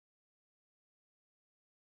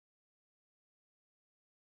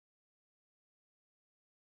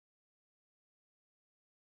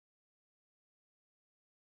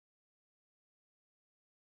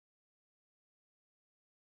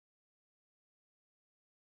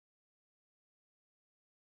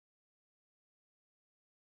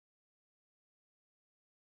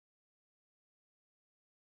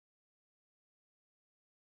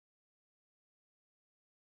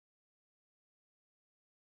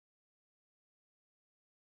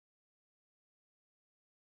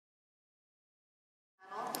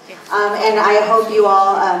And I hope you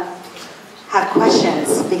all have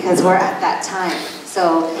questions because we're at that time.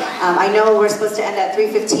 So I know we're supposed to end at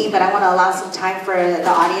 3:15, but I want to allow some time for the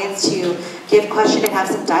audience to give questions and have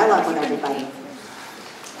some dialogue with everybody.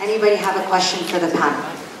 Anybody have a question for the panel?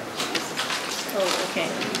 Oh, okay.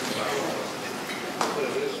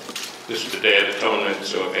 This is the Day of Atonement,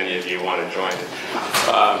 so if any of you want to join.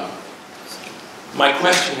 My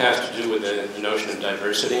question has to do with the notion of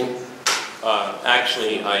diversity.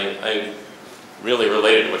 Actually, I really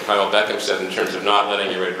related to what Kyle Beckham said in terms of not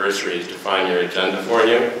letting your adversaries define your agenda for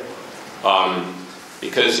you.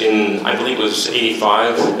 Because in, I believe it was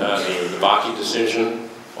 85, the Baki decision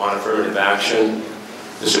on affirmative action,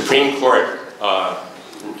 the Supreme Court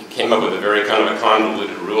came up with a very kind of a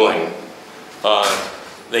convoluted ruling.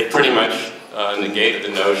 They pretty much negated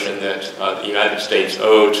the notion that the United States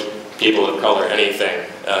owed people of color anything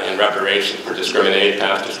in reparation for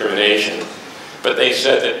past discrimination. But they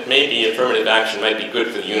said that maybe affirmative action might be good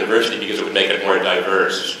for the university because it would make it more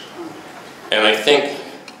diverse. And I think,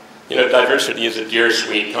 you know, diversity is a dear,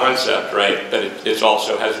 sweet concept, right? But it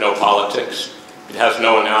also has no politics. It has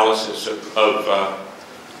no analysis of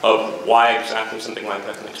why exactly something like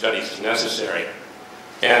ethnic studies is necessary.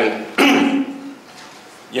 And,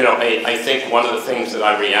 you know, I think one of the things that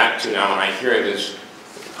I react to now when I hear it is,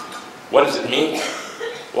 what does it mean?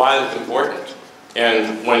 Why is it important?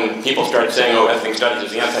 And when people start saying, oh, ethnic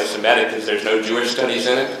studies is anti-Semitic because there's no Jewish studies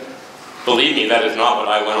in it, believe me, that is not what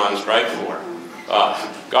I went on strike for.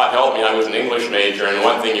 God help me, I was an English major, and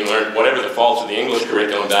one thing you learned, whatever the faults of the English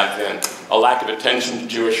curriculum back then, a lack of attention to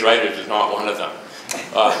Jewish writers is not one of them.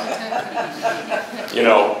 You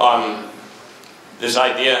know, this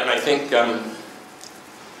idea, and I think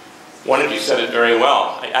one of you said it very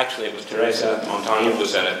well. Actually, it was Theresa Montano who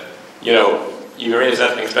said it. You know, you raise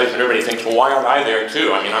ethnic studies, and everybody thinks, well, why aren't I there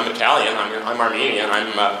too? I mean, I'm Italian, I'm Armenian,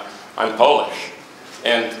 I'm Polish.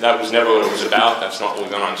 And that was never what it was about. That's not what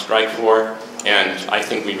we went on strike for. And I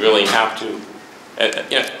think we really have to,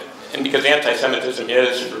 you know, and because anti-Semitism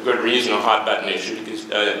is, for good reason, a hot-button issue, because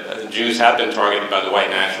Jews have been targeted by the white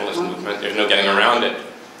nationalist movement. There's no getting around it.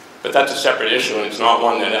 But that's a separate issue, and it's not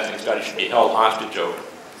one that ethnic studies should be held hostage over.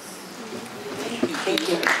 Thank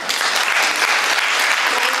you.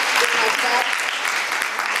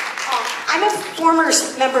 I'm a former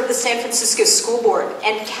member of the San Francisco School Board,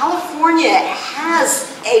 and California has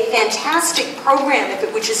a fantastic program if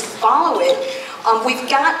it would just follow it. We've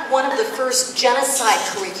got one of the first genocide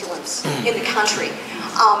curriculums in the country,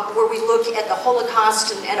 where we look at the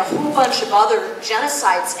Holocaust and a whole bunch of other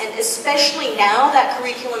genocides, and especially now that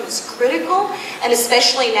curriculum is critical, and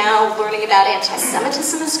especially now learning about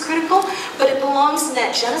anti-Semitism is critical, but it belongs in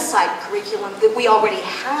that genocide curriculum that we already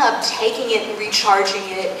have. Taking it and recharging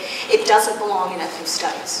it, it doesn't belong in ethnic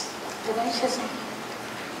studies. Can I say something?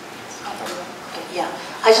 Yeah,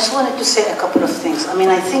 I just wanted to say a couple of things. I mean,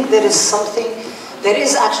 I think there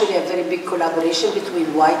is actually a very big collaboration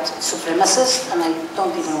between white supremacists, and I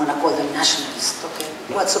don't even want to call them nationalists, okay?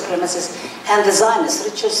 White supremacists and the Zionists.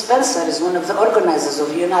 Richard Spencer is one of the organizers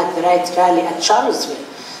of Unite the Right rally at Charlottesville.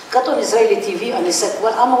 Got on Israeli TV and he said,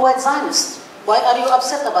 well, I'm a white Zionist. Why are you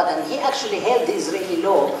upset about that? And he actually held the Israeli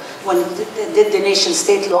law when it did the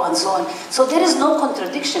nation-state law and so on. So there is no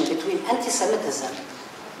contradiction between anti-Semitism,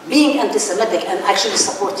 being anti-Semitic, and actually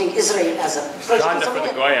supporting Israel as a project.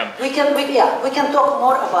 So we can talk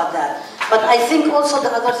more about that. But I think also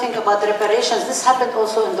the other thing about reparations, this happened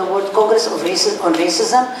also in the World Congress on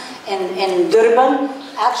Racism in Durban.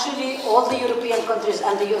 Actually, all the European countries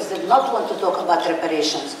and the US did not want to talk about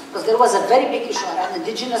reparations because there was a very big issue around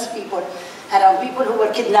indigenous people, around people who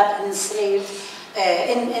were kidnapped and enslaved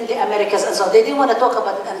in the Americas, and so they didn't want to talk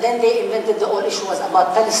about it. And then they invented the whole issue was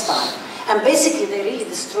about Palestine. And basically, they really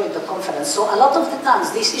destroyed the conference. So a lot of the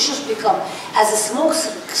times, these issues become as a smoke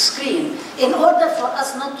screen in order for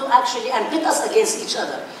us not to actually, and pit us against each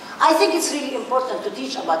other. I think it's really important to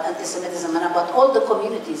teach about anti-Semitism and about all the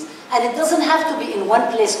communities. And it doesn't have to be in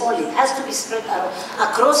one place only. It has to be spread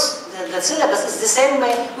across the syllabus. It's the same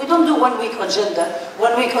way. We don't do 1 week on gender,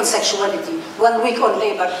 1 week on sexuality, 1 week on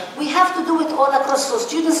labor. We have to do it all across so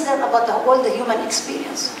students learn about all the human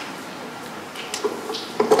experience.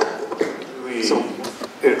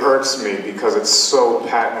 It hurts me because it's so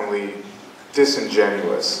patently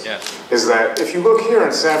disingenuous. Yes. Is that if you look here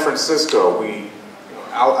in San Francisco,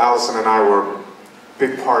 Allyson and I were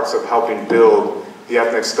big parts of helping build the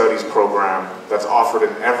ethnic studies program that's offered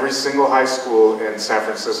in every single high school in San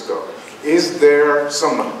Francisco. Is there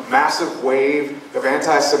some massive wave of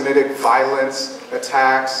anti-Semitic violence,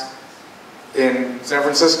 attacks in San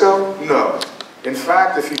Francisco? No. In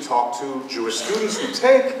fact, if you talk to Jewish students who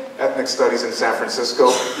take ethnic studies in San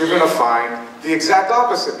Francisco, you're going to find the exact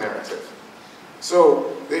opposite narrative.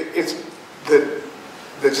 So it's the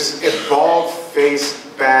just a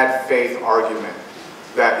bald-faced, bad faith argument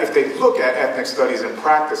that if they look at ethnic studies in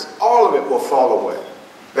practice, all of it will fall away.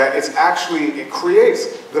 That it's actually, it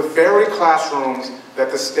creates the very classrooms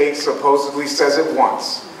that the state supposedly says it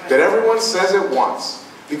wants. That everyone says it wants.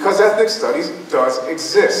 Because ethnic studies does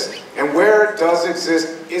exist. And where it does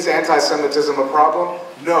exist, is anti-Semitism a problem?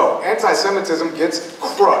 No. Anti-Semitism gets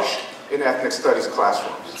crushed in ethnic studies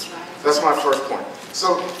classrooms. That's my first point.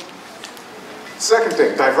 So, second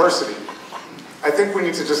thing, diversity. I think we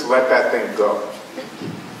need to just let that thing go.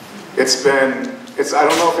 I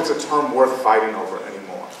don't know if it's a term worth fighting over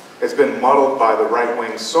anymore. It's been muddled by the right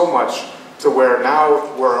wing so much to where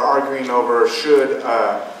now we're arguing over should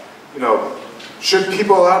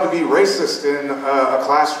people allowed to be racist in a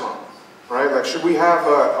classroom, right? Like, should we have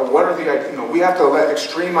we have to let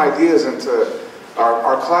extreme ideas into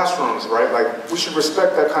our classrooms, right? Like, we should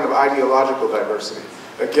respect that kind of ideological diversity.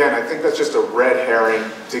 Again, I think that's just a red herring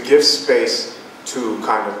to give space to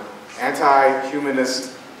kind of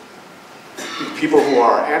anti-humanist people who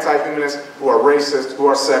are anti-humanist, who are racist, who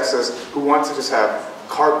are sexist, who want to just have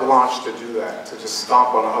carte blanche to do that, to just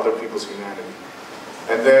stomp on other people's humanity.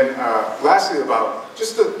 And then lastly, about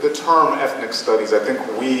just the term ethnic studies, I think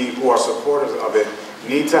we who are supporters of it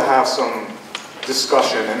need to have some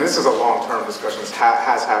discussion, and this is a long-term discussion, this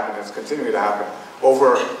has happened, it's continuing to happen,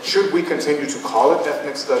 over should we continue to call it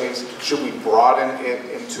ethnic studies, should we broaden it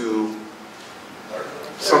into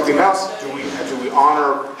something else, how do we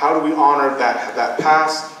honor that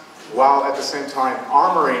past, while at the same time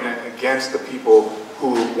armoring it against the people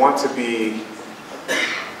who want to be,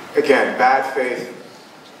 again, bad faith.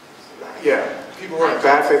 Yeah, people who are in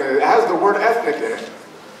bad faith, and it has the word ethnic in it.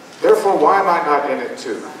 Therefore, why am I not in it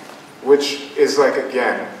too? Which is like,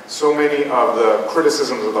 again, so many of the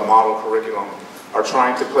criticisms of the model curriculum are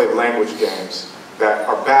trying to play language games that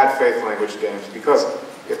are bad faith language games, because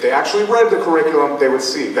if they actually read the curriculum, they would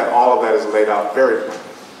see that all of that is laid out very plainly.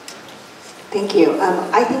 Thank you.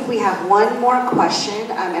 I think we have one more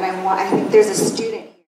question, and I think there's a student